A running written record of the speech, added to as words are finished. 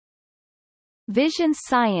Vision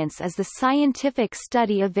science is the scientific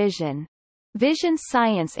study of vision. Vision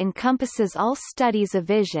science encompasses all studies of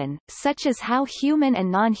vision, such as how human and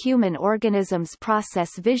non-human organisms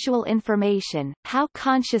process visual information, how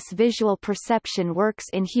conscious visual perception works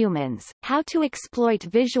in humans, how to exploit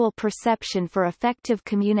visual perception for effective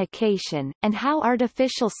communication, and how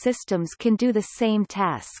artificial systems can do the same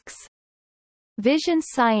tasks. Vision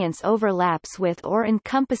science overlaps with or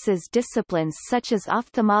encompasses disciplines such as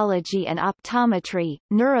ophthalmology and optometry,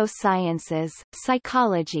 neurosciences,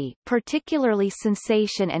 psychology, particularly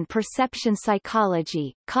sensation and perception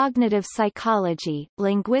psychology, cognitive psychology,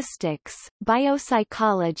 linguistics,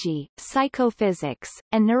 biopsychology, psychophysics,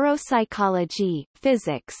 and neuropsychology,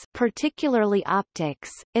 physics, particularly optics,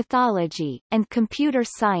 ethology, and computer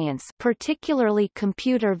science, particularly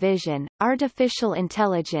computer vision, artificial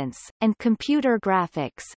intelligence, and computer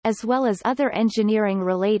graphics, as well as other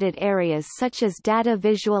engineering-related areas such as data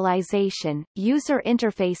visualization, user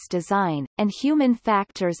interface design, and human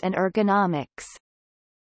factors and ergonomics.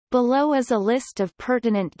 Below is a list of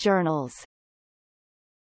pertinent journals.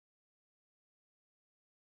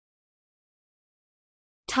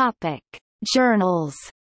 Topic: Journals.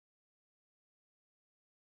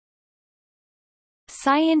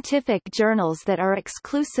 Scientific journals that are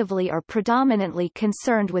exclusively or predominantly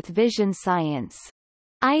concerned with vision science.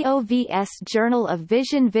 IOVS Journal of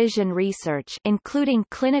Vision Research including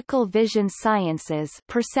Clinical Vision Sciences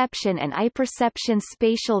Perception and Eye-Perception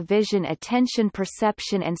Spatial Vision Attention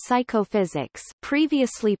Perception and Psychophysics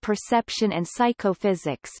previously Perception and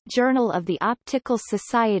Psychophysics Journal of the Optical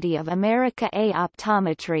Society of America A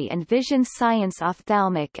Optometry and Vision Science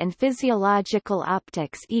Ophthalmic and Physiological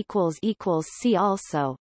Optics See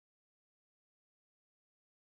also